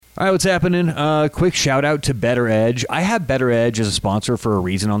All right, what's happening? Quick shout out to Better Edge. I have Better Edge as a sponsor for a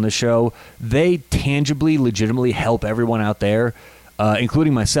reason on this show. They tangibly, legitimately help everyone out there,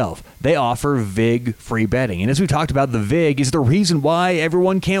 including myself. They offer VIG free betting. And as we talked about, the VIG is the reason why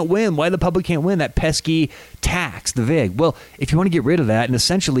everyone can't win, why the public can't win, that pesky tax, the VIG. Well, if you want to get rid of that and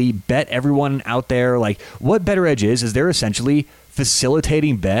essentially bet everyone out there, like what Better Edge is they're essentially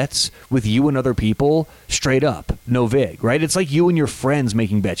facilitating bets with you and other people straight up, no VIG, right? It's like you and your friends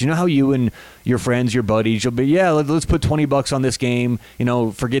making bets. You know how you and your friends, your buddies, you'll be, yeah, let's put $20 on this game,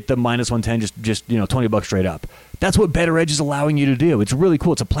 forget the minus 110, just $20 straight up. That's what Better Edge is allowing you to do. It's really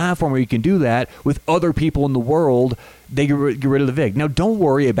cool. It's a platform where you can do that with other people in the world. They get rid of the VIG. Now, don't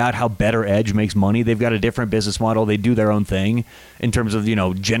worry about how Better Edge makes money. They've got a different business model. They do their own thing in terms of,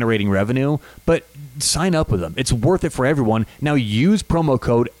 generating revenue. But sign up with them. It's worth it for everyone. Now, use promo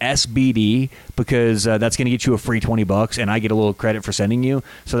code SBD because that's going to get you a free $20, and I get a little credit for sending you.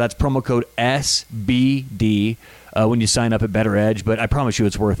 So that's promo code SBD. When you sign up at Better Edge, but I promise you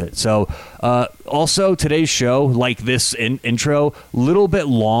it's worth it. So also today's show, like this intro, little bit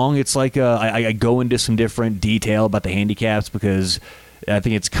long. It's like I go into some different detail about the handicaps because I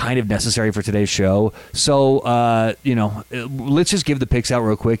think it's kind of necessary for today's show. So, let's just give the picks out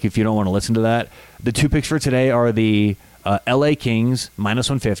real quick if you don't want to listen to that. The two picks for today are the LA Kings minus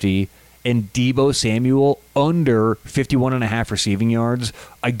 150 and Deebo Samuel under 51.5 receiving yards.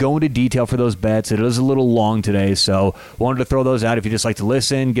 I go into detail for those bets. It is a little long today, so wanted to throw those out. If you just like to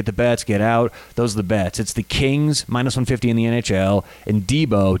listen, get the bets, get out, those are the bets. It's the Kings minus 150 in the NHL and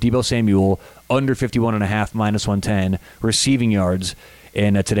Deebo Samuel under 51.5 minus 110 receiving yards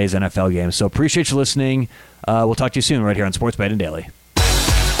in today's NFL game. So appreciate you listening. We'll talk to you soon right here on Sports Betting Daily.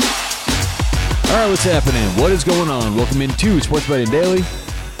 All right, what's happening? What is going on? Welcome into Sports Betting Daily.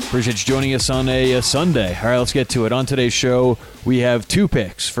 Appreciate you joining us on a Sunday. All right, let's get to it. On today's show, we have two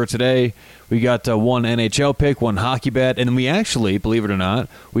picks for today. We got one NHL pick, one hockey bet, and then we actually, believe it or not,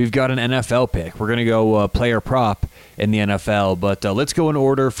 we've got an NFL pick. We're going to go player prop in the NFL, but let's go in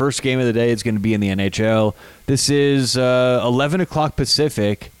order. First game of the day is going to be in the NHL. This is 11 o'clock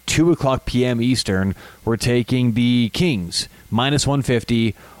Pacific, 2 o'clock p.m. Eastern. We're taking the Kings, minus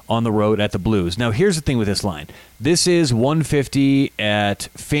 150 on the road at the Blues. Now, here's the thing with this line. This is 150 at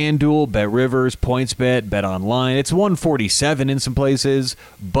FanDuel, BetRivers, PointsBet, BetOnline. It's 147 in some places,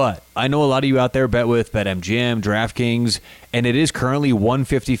 but I know a lot of you out there bet with BetMGM, DraftKings, and it is currently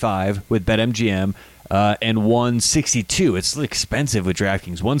 155 with BetMGM and 162. It's expensive with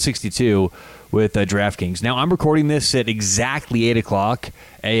DraftKings. 162 with DraftKings. Now, I'm recording this at exactly 8 o'clock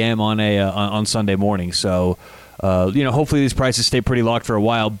a.m. on Sunday morning, so hopefully these prices stay pretty locked for a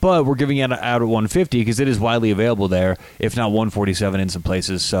while, but we're giving it out at 150 because it is widely available there, if not 147 in some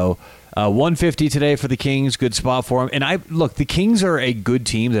places. So 150 today for the Kings, good spot for them. And the Kings are a good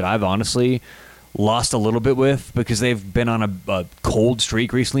team that I've honestly lost a little bit with because they've been on a cold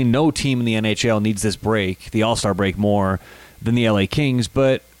streak recently. No team in the NHL needs this break, the All-Star break, more than the LA Kings.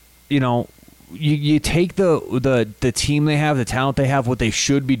 But, you take the team they have, the talent they have, what they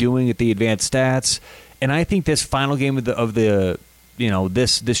should be doing at the advanced stats. And I think this final game of the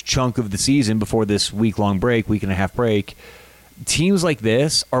this chunk of the season before this week and a half break, teams like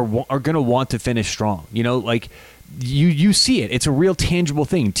this are going to want to finish strong. You see it. It's a real tangible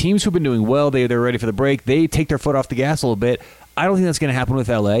thing. Teams who've been doing well, they're ready for the break. They take their foot off the gas a little bit. I don't think that's going to happen with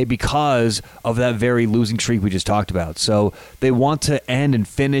LA because of that very losing streak we just talked about. So they want to end and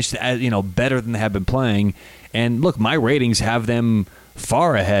finish better than they have been playing. And look, my ratings have them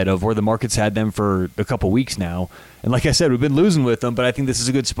far ahead of where the market's had them for a couple weeks now. And like I said, we've been losing with them, but I think this is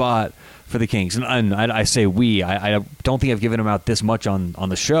a good spot for the Kings. And I say we. I don't think I've given them out this much on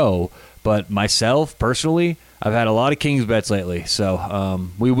the show, but myself, personally, I've had a lot of Kings bets lately. So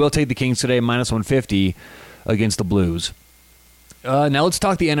we will take the Kings today, minus 150 against the Blues. Now let's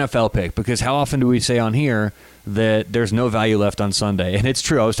talk the NFL pick, because how often do we say on here that there's no value left on Sunday? And it's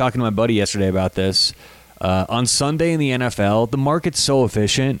true. I was talking to my buddy yesterday about this. On Sunday in the NFL, the market's so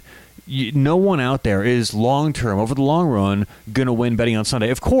efficient. No one out there is long-term, over the long run, going to win betting on Sunday.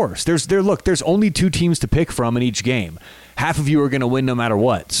 Of course, there's only two teams to pick from in each game. Half of you are going to win no matter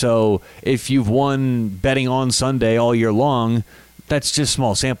what. So if you've won betting on Sunday all year long, that's just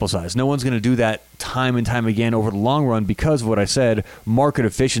small sample size. No one's going to do that time and time again over the long run because of what I said. Market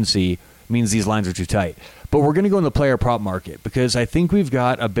efficiency means these lines are too tight. But we're going to go in the player prop market because I think we've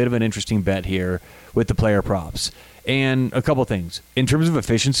got a bit of an interesting bet here with the player props. And a couple things. In terms of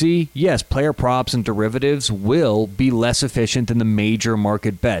efficiency, yes, player props and derivatives will be less efficient than the major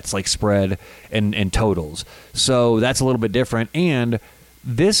market bets like spread and totals. So that's a little bit different. And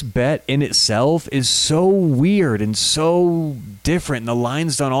this bet in itself is so weird and so different, and the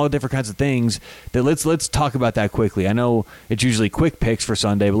line's done all the different kinds of things that let's talk about that quickly. I know it's usually quick picks for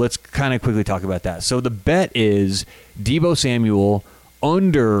Sunday, but let's kind of quickly talk about that. So the bet is Deebo Samuel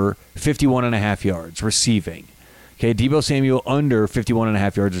under 51.5 yards receiving. Okay, Deebo Samuel under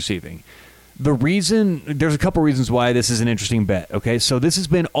 51.5 yards receiving. There's a couple reasons why this is an interesting bet. Okay, so this has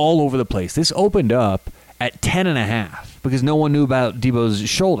been all over the place. This opened up at 10.5 because no one knew about Deebo's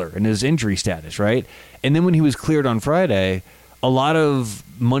shoulder and his injury status, right? And then when he was cleared on Friday, a lot of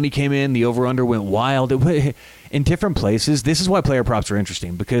money came in. The over-under went wild. In different places. This is why player props are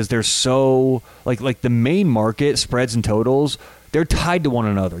interesting, because they're so, like the main market spreads and totals, they're tied to one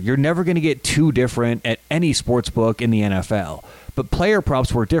another. You're never going to get two different at any sports book in the NFL. But player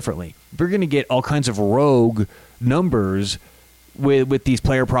props work differently. You're going to get all kinds of rogue numbers with these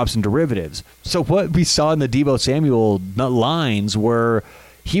player props and derivatives. So what we saw in the Deebo Samuel lines were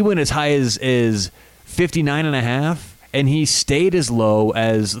he went as high as 59.5, and he stayed as low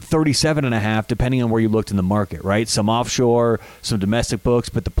as 37.5, depending on where you looked in the market, right? Some offshore, some domestic books,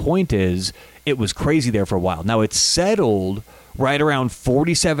 but the point is it was crazy there for a while. Now it's settled right around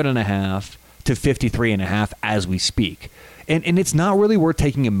 47.5 to 53.5 as we speak. And it's not really worth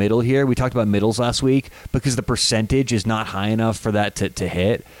taking a middle here. We talked about middles last week because the percentage is not high enough for that to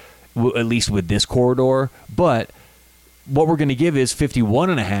hit, at least with this corridor. But what we're going to give is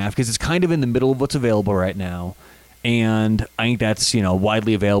 51.5 because it's kind of in the middle of what's available right now. And I think that's,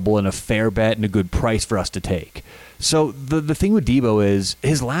 widely available and a fair bet and a good price for us to take. So the thing with Deebo is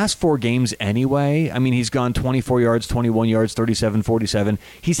his last 4 games anyway, I mean, he's gone 24 yards, 21 yards, 37, 47.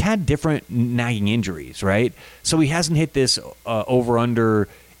 He's had different nagging injuries, right? So he hasn't hit this over-under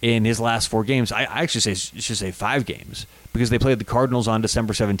in his last 4 games. I actually should say 5 games because they played the Cardinals on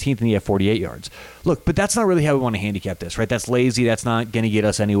December 17th and he had 48 yards. Look, but that's not really how we want to handicap this, right? That's lazy. That's not going to get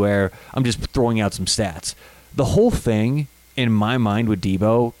us anywhere. I'm just throwing out some stats. The whole thing, in my mind, with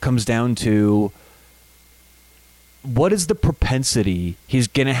Deebo comes down to what is the propensity he's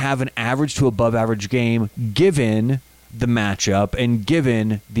going to have an average to above average game given the matchup and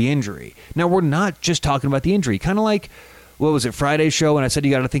given the injury. Now, we're not just talking about the injury. Kind of like, what was it, Friday's show, and I said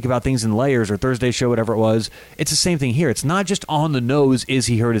you got to think about things in layers, or Thursday's show, whatever it was. It's the same thing here. It's not just on the nose, is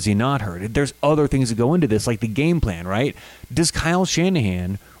he hurt, is he not hurt? There's other things that go into this, like the game plan, right? Does Kyle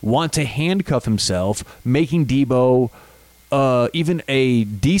Shanahan want to handcuff himself, making Deebo even a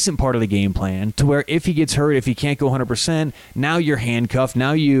decent part of the game plan to where if he gets hurt, if he can't go 100%, now you're handcuffed.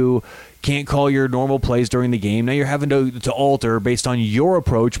 Now you can't call your normal plays during the game. Now you're having to alter based on your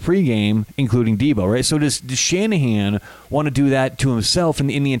approach pregame, including Deebo, right? So does Shanahan want to do that to himself in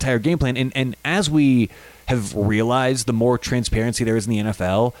the entire game plan? And as we have realized, the more transparency there is in the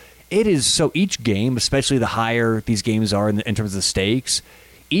NFL, it is so each game, especially the higher these games are in terms of the stakes,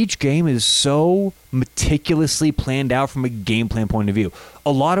 each game is so meticulously planned out from a game plan point of view.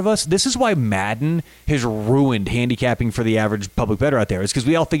 A lot of us, this is why Madden has ruined handicapping for the average public bettor out there. It's because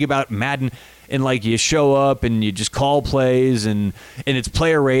we all think about Madden and like you show up and you just call plays and it's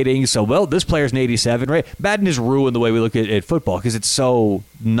player ratings. So, well, this player's an 87, right? Madden has ruined the way we look at football because it's so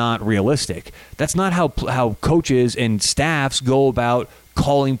not realistic. That's not how coaches and staffs go about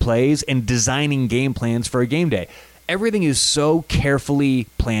calling plays and designing game plans for a game day. Everything is so carefully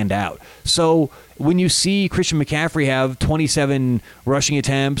planned out. So when you see Christian McCaffrey have 27 rushing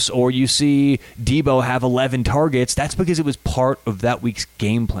attempts or you see Deebo have 11 targets, that's because it was part of that week's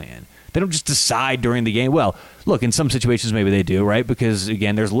game plan. They don't just decide during the game. Well, look, in some situations maybe they do, right? Because,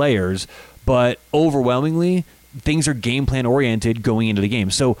 again, there's layers. But overwhelmingly, things are game plan oriented going into the game.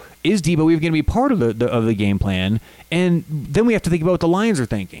 So is Deebo even going to be part of the game plan? And then we have to think about what the Lions are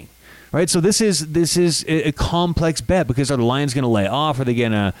thinking. Right, so this is a complex bet because are the Lions going to lay off? Are they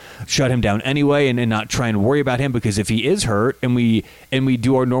going to shut him down anyway and not try and worry about him? Because if he is hurt and we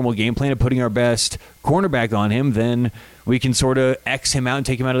do our normal game plan of putting our best cornerback on him, then we can sort of X him out and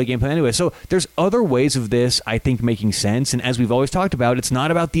take him out of the game plan anyway. So there's other ways of this, I think, making sense. And as we've always talked about, it's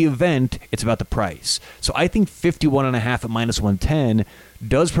not about the event, it's about the price. So I think 51.5 at minus 110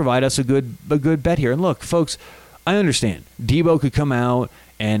 does provide us a good bet here. And look, folks, I understand. Deebo could come out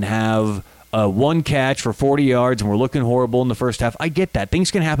and have one catch for 40 yards, and we're looking horrible in the first half. I get that. Things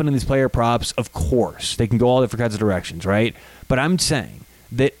can happen in these player props, of course. They can go all different kinds of directions, right? But I'm saying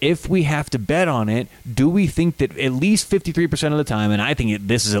that if we have to bet on it, do we think that at least 53% of the time, and I think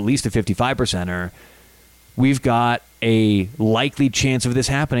this is at least a 55%er, we've got a likely chance of this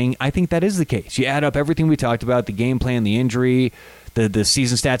happening? I think that is the case. You add up everything we talked about, the game plan, the injury, the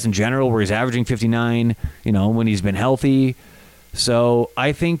season stats in general, where he's averaging 59, when he's been healthy. So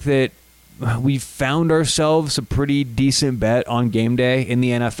I think that we found ourselves a pretty decent bet on game day in the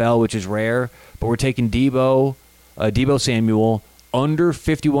NFL, which is rare, but we're taking Deebo Samuel under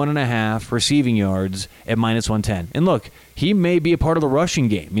 51.5 receiving yards at -110. And look, he may be a part of the rushing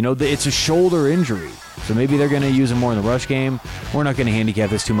game. You know, it's a shoulder injury, so maybe they're going to use him more in the rush game. We're not going to handicap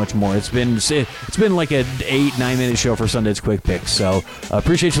this too much more. It's been like an 8-9 minute show for Sunday's Quick Picks. So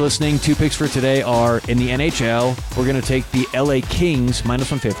appreciate you listening. 2 picks for today are in the NHL. We're going to take the LA Kings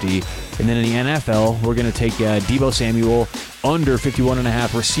 -150, and then in the NFL, we're going to take Deebo Samuel under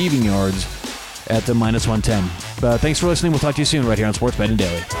 51.5 receiving yards at the -110. Thanks for listening. We'll talk to you soon right here on Sports Betting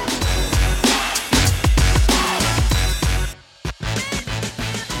Daily.